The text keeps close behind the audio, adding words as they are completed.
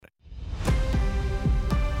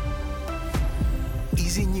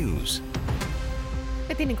Easy News.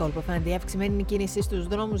 Με την Νικόλ Ποφάντη, αυξημένη κίνηση στους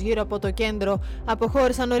δρόμους γύρω από το κέντρο.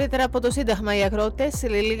 Αποχώρησαν νωρίτερα από το Σύνταγμα οι αγρότες.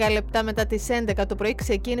 Λίγα λεπτά μετά τις 11 το πρωί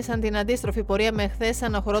ξεκίνησαν την αντίστροφη πορεία με χθες,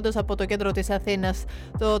 αναχωρώντας από το κέντρο της Αθήνας.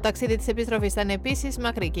 Το ταξίδι της επιστροφής ήταν επίσης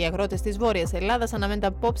μακρύ και οι αγρότες της Βόρειας Ελλάδας αναμένεται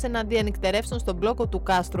απόψε να αντιανυκτερεύσουν στον μπλόκο του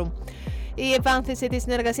Κάστρου. Η ευάνθηση της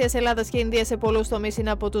συνεργασίας Ελλάδας και Ινδίας σε πολλούς τομείς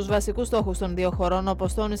είναι από τους βασικούς στόχους των δύο χωρών,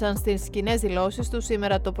 όπως τόνισαν στις κοινές δηλώσεις τους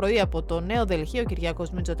σήμερα το πρωί από το Νέο Δελχή ο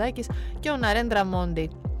Κυριάκος Μητσοτάκης και ο Ναρέντρα Μόντι.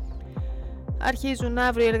 Αρχίζουν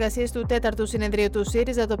αύριο οι εργασίες του 4ου συνεδρίου του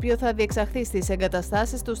ΣΥΡΙΖΑ, το οποίο θα διεξαχθεί στις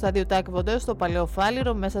εγκαταστάσεις του σταδίου Τάκ-Βοντέο στο Παλαιό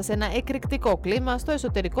Φάληρο, μέσα σε ένα εκρηκτικό κλίμα στο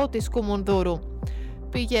εσωτερικό της Κουμουνδούρου.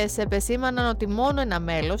 Πηγές επεσήμαναν ότι μόνο ένα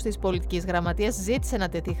μέλος της πολιτικής γραμματείας ζήτησε να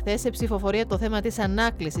τεθεί χθες σε ψηφοφορία το θέμα της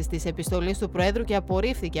ανάκλησης της επιστολής του Προέδρου και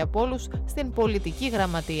απορρίφθηκε από όλους στην πολιτική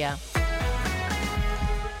γραμματεία.